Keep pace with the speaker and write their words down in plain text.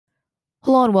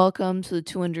Hello and welcome to the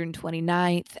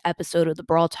 229th episode of the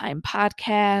Brawl Time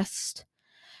podcast.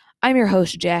 I'm your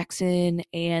host, Jackson,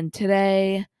 and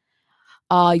today,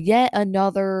 yet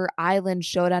another Island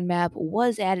Showdown map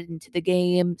was added into the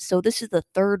game. So this is the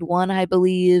third one, I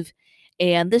believe,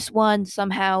 and this one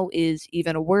somehow is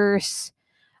even worse.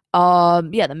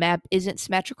 The map isn't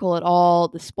symmetrical at all.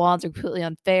 The spawns are completely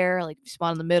unfair. Like if you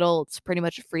spawn in the middle, it's pretty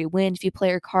much a free win if you play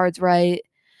your cards right.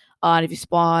 And if you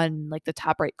spawn like the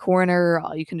top right corner,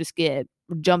 you can just get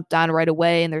jumped on right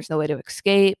away and there's no way to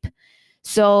escape.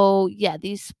 So, yeah,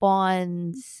 these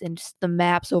spawns and just the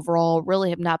maps overall really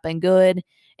have not been good.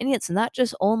 And it's not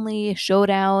just only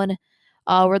Showdown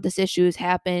where this issue has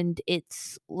happened,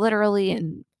 it's literally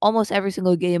in almost every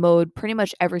single game mode. Pretty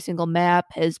much every single map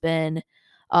has been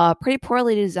pretty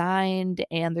poorly designed,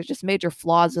 and there's just major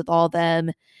flaws with all of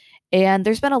them. And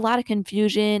there's been a lot of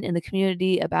confusion in the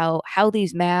community about how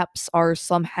these maps are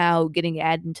somehow getting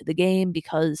added into the game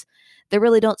because they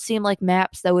really don't seem like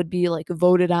maps that would be like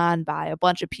voted on by a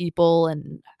bunch of people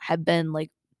and have been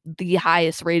like the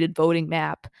highest rated voting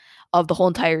map of the whole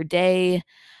entire day.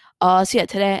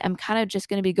 Today I'm kind of just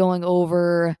going to be going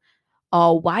over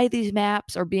why these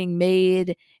maps are being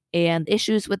made and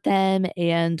issues with them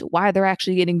and why they're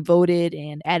actually getting voted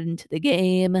and added into the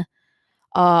game.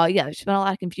 There's been a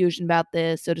lot of confusion about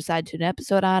this, so decided to do an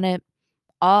episode on it.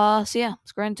 Let's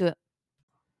go into it.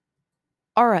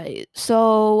 All right,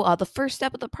 the first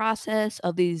step of the process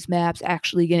of these maps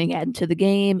actually getting added to the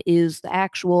game is the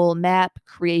actual map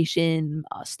creation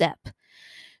step.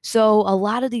 So a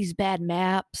lot of these bad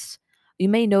maps, you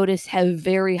may notice, have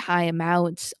very high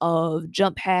amounts of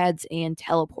jump pads and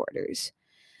teleporters.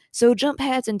 So jump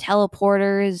pads and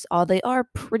teleporters, they are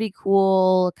pretty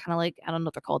cool. Kind of like I don't know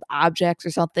if they're called objects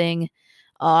or something.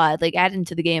 Like added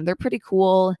into the game, they're pretty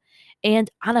cool. And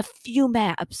on a few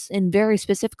maps in very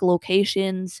specific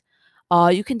locations,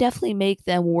 you can definitely make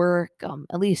them work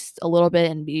at least a little bit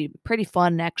and be pretty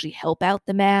fun and actually help out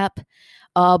the map.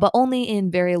 But only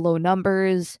in very low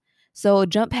numbers. So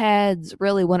jump pads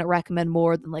really wouldn't recommend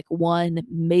more than like one,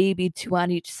 maybe two on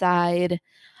each side.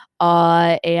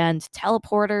 And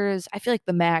teleporters, I feel like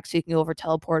the max you can go over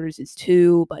teleporters is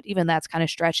two, but even that's kind of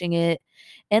stretching it.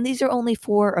 And these are only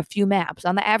for a few maps.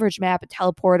 On the average map, a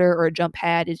teleporter or a jump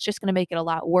pad is just going to make it a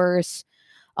lot worse,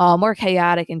 more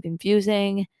chaotic and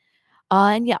confusing.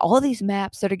 All these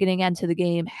maps that are getting into the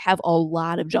game have a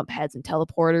lot of jump pads and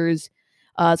teleporters.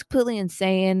 It's completely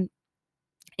insane.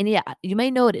 And yeah, you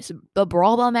may notice the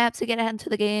Brawl Ball maps that get into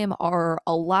the game are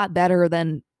a lot better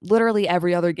than literally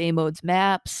every other game mode's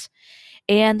maps.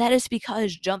 And that is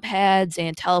because jump pads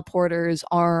and teleporters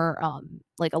are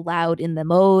like allowed in the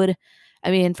mode. I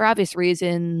mean, for obvious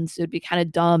reasons, it would be kind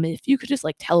of dumb if you could just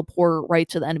like teleport right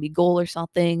to the enemy goal or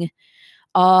something.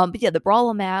 But yeah, the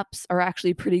Brawler maps are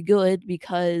actually pretty good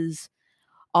because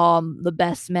the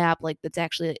best map like it's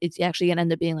actually gonna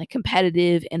end up being like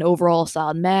competitive and overall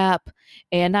solid map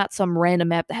and not some random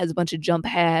map that has a bunch of jump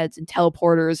pads and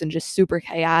teleporters and just super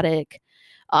chaotic.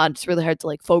 It's really hard to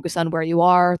like focus on where you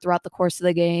are throughout the course of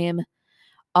the game.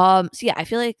 I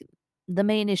feel like the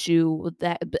main issue with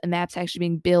that maps actually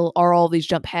being built are all these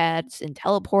jump pads and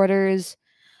teleporters.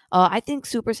 I think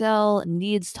Supercell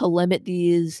needs to limit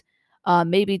these,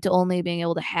 maybe to only being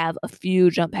able to have a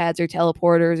few jump pads or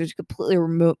teleporters, or just completely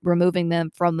removing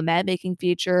them from the map making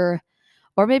feature,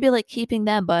 or maybe like keeping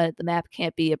them, but the map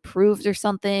can't be approved or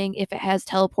something if it has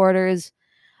teleporters.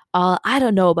 I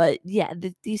don't know, but yeah,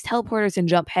 these teleporters and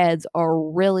jump pads are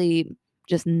really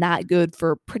just not good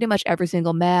for pretty much every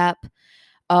single map.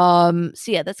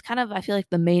 That's kind of I feel like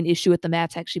the main issue with the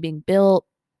maps actually being built.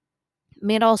 I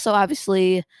mean, also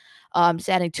obviously, just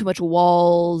adding too much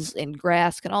walls and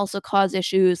grass can also cause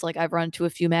issues. Like I've run into a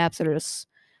few maps that are just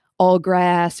all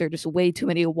grass or just way too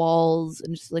many walls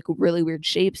and just like really weird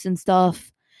shapes and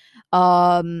stuff.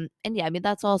 I mean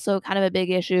that's also kind of a big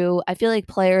issue. I feel like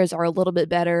players are a little bit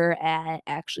better at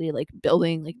actually like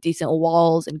building like decent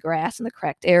walls and grass in the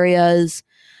correct areas.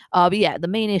 But yeah, the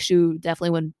main issue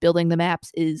definitely when building the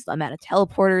maps is the amount of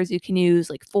teleporters you can use,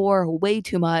 like four, way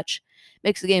too much,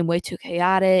 makes the game way too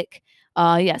chaotic.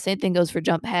 Same thing goes for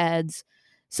jump pads.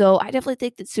 So I definitely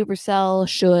think that Supercell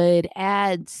should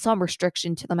add some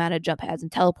restriction to the amount of jump pads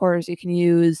and teleporters you can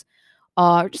use,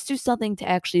 or just do something to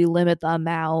actually limit the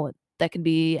amount that can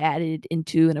be added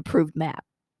into an approved map.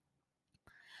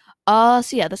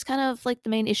 That's kind of like the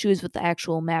main issues with the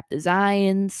actual map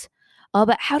designs.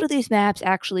 But how do these maps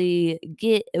actually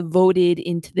get voted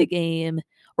into the game,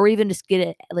 or even just get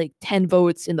it like 10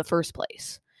 votes in the first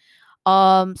place?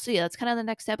 That's kind of the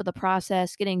next step of the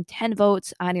process, getting 10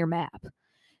 votes on your map.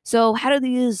 So, how do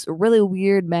these really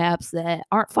weird maps that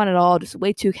aren't fun at all, just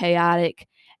way too chaotic,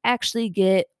 actually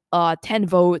get 10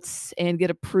 votes and get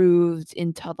approved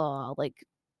into the like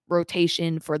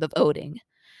rotation for the voting?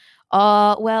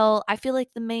 Well, I feel like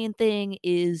the main thing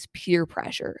is peer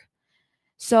pressure.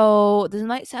 So, this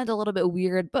might sound a little bit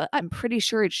weird, but I'm pretty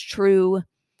sure it's true.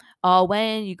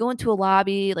 When you go into a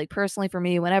lobby, like personally for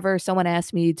me, whenever someone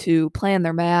asks me to plan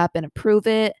their map and approve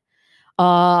it,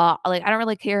 like I don't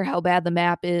really care how bad the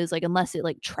map is, like unless it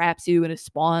like traps you in a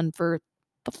spawn for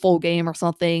the full game or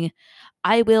something.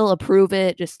 I will approve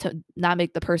it just to not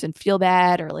make the person feel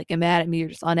bad or like get mad at me or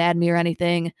just unadd me or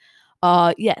anything.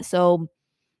 Yeah, so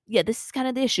yeah, this is kind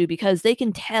of the issue because they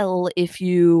can tell if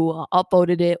you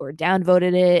upvoted it or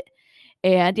downvoted it.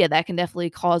 And yeah, that can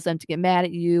definitely cause them to get mad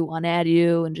at you, unadd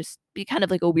you, and just be kind of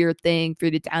like a weird thing for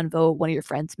you to downvote one of your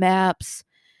friends' maps.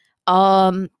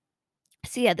 Um,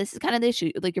 so yeah, this is kind of the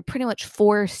issue. Like you're pretty much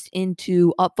forced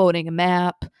into upvoting a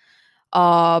map,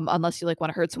 unless you like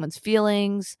want to hurt someone's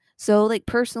feelings. So like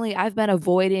personally, I've been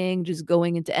avoiding just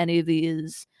going into any of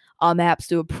these maps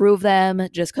to approve them,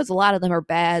 just because a lot of them are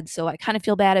bad. So I kind of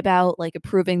feel bad about like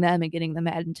approving them and getting them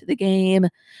added into the game,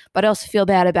 but I also feel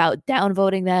bad about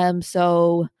downvoting them.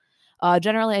 So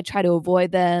generally, I try to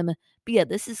avoid them. But yeah,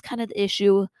 this is kind of the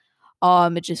issue.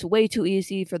 It's just way too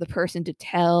easy for the person to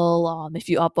tell if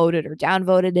you upvoted or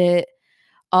downvoted it.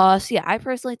 So yeah, I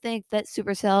personally think that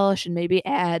Supercell should maybe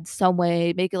add some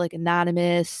way, make it like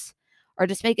anonymous, or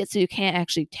just make it so you can't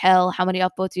actually tell how many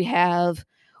upvotes you have,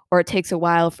 or it takes a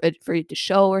while for it to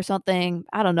show or something.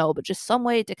 I don't know, but just some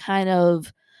way to kind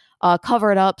of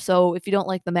cover it up. So if you don't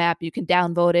like the map, you can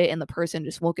downvote it, and the person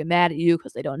just won't get mad at you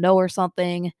because they don't know or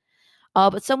something.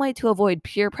 But some way to avoid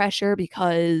peer pressure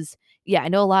because, yeah, I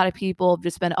know a lot of people have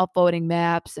just been upvoting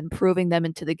maps and proving them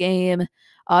into the game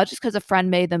just because a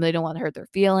friend made them. They don't want to hurt their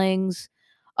feelings.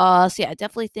 So, yeah, I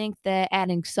definitely think that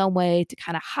adding some way to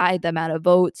kind of hide the amount of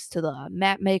votes to the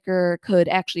map maker could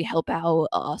actually help out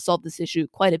solve this issue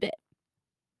quite a bit.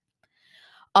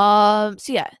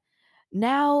 So, yeah,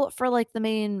 now for like the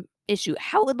main issue.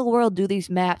 How in the world do these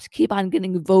maps keep on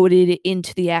getting voted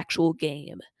into the actual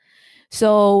game?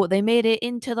 So they made it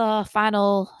into the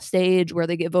final stage where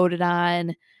they get voted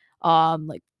on.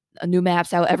 Like a new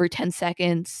maps out every 10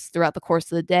 seconds throughout the course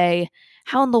of the day.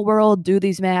 How in the world do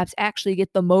these maps actually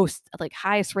get the most like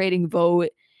highest rating vote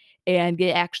and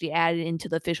get actually added into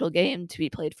the official game to be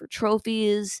played for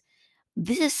trophies?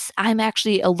 This I'm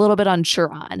actually a little bit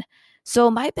unsure on.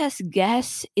 So my best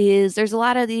guess is there's a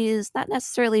lot of these not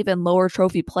necessarily even lower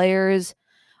trophy players,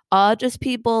 just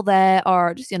people that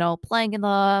are just, playing in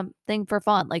the thing for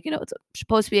fun. Like, it's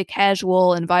supposed to be a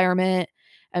casual environment.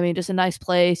 I mean, just a nice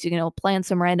place, plan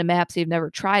some random maps you've never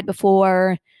tried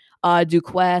before, do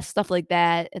quests, stuff like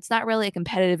that. It's not really a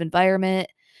competitive environment.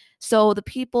 So the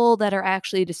people that are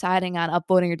actually deciding on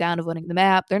upvoting or downvoting the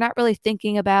map, they're not really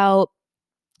thinking about,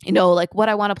 like what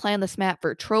I want to play on this map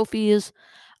for trophies.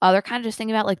 They're kind of just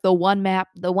thinking about like the one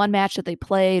match that they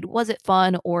played, was it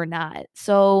fun or not?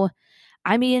 So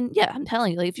I mean, yeah, I'm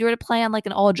telling you, like if you were to play on like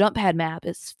an all jump pad map,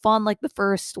 it's fun like the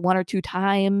first one or two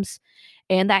times,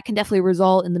 and that can definitely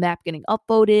result in the map getting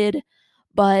upvoted.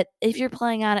 But if you're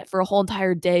playing on it for a whole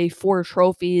entire day for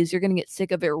trophies, you're gonna get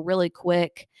sick of it really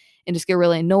quick and just get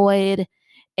really annoyed.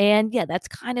 And yeah, that's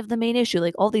kind of the main issue.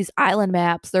 Like all these island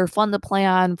maps, they're fun to play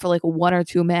on for like one or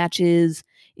two matches.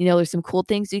 There's some cool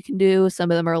things you can do. Some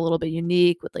of them are a little bit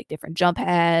unique with like different jump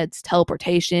pads,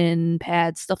 teleportation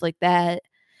pads, stuff like that.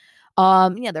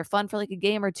 Yeah, they're fun for like a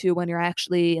game or two when you're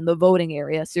actually in the voting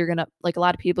area. So you're gonna like a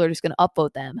lot of people are just gonna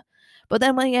upvote them. But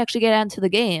then when you actually get into the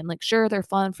game, like sure they're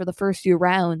fun for the first few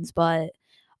rounds, but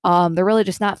they're really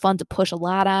just not fun to push a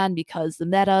lot on because the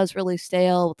meta is really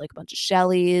stale with like a bunch of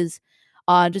Shellys.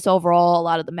 Just overall a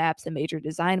lot of the maps and major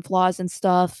design flaws and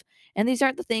stuff. And these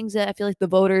aren't the things that I feel like the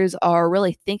voters are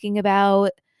really thinking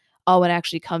about when it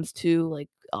actually comes to like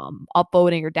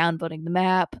upvoting or downvoting the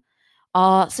map.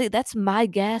 So that's my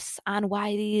guess on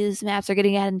why these maps are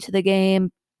getting added into the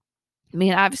game. I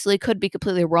mean, obviously, could be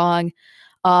completely wrong,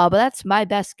 but that's my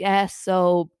best guess.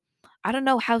 So I don't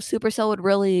know how Supercell would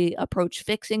really approach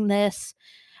fixing this.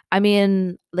 I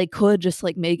mean, they could just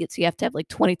like make it so you have to have like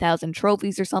 20,000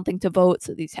 trophies or something to vote.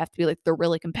 So these have to be like the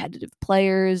really competitive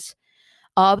players.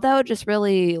 But that would just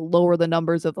really lower the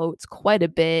numbers of votes quite a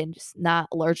bit and just not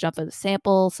large enough of a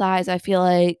sample size, I feel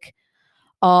like.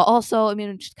 Also, I mean,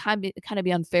 it just kind of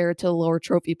be unfair to lower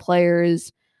trophy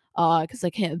players because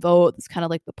they can't vote. That's kind of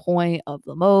like the point of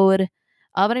the mode.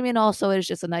 But I mean, also, it's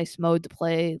just a nice mode to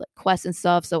play like quests and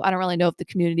stuff. So I don't really know if the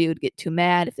community would get too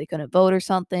mad if they couldn't vote or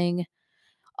something.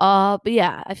 But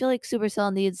yeah, I feel like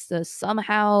Supercell needs to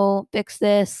somehow fix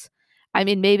this. I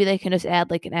mean, maybe they can just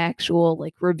add like an actual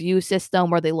like review system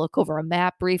where they look over a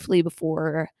map briefly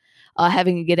before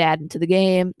having it get added into the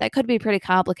game. That could be pretty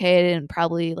complicated and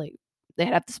probably like they'd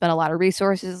have to spend a lot of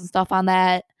resources and stuff on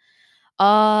that.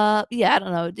 Yeah, I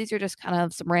don't know. These are just kind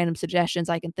of some random suggestions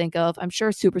I can think of. I'm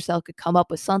sure Supercell could come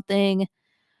up with something.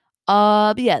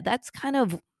 But yeah, that's kind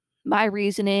of my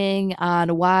reasoning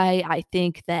on why I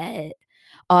think that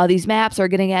these maps are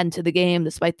getting added into the game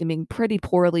despite them being pretty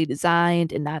poorly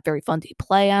designed and not very fun to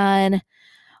play on.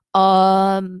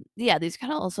 Yeah, these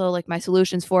kind of also like my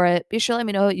solutions for it. Be sure to let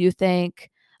me know what you think.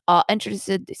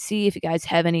 Interested to see if you guys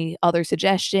have any other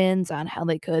suggestions on how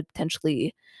they could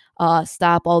potentially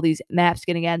stop all these maps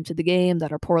getting added to the game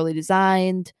that are poorly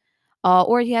designed.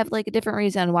 Or you have like a different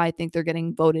reason why I think they're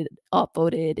getting voted,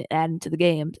 added to the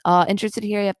game. Interested to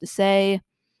hear what you have to say.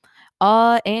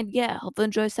 And yeah, hope you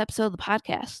enjoy this episode of the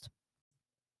podcast.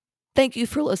 Thank you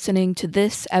for listening to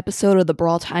this episode of the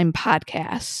Brawl Time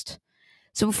Podcast.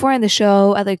 So before I end the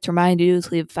show, I'd like to remind you to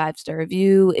leave a 5-star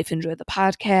review if you enjoyed the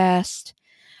podcast.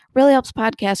 Really helps the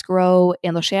podcast grow,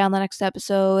 and they'll share on the next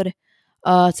episode.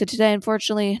 So today,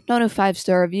 unfortunately, no new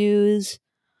 5-star reviews.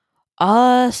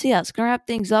 So yeah, it's gonna wrap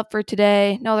things up for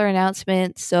today. No other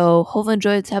announcements. So hopefully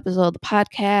enjoyed this episode of the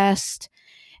podcast.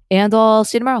 And I'll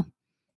see you tomorrow.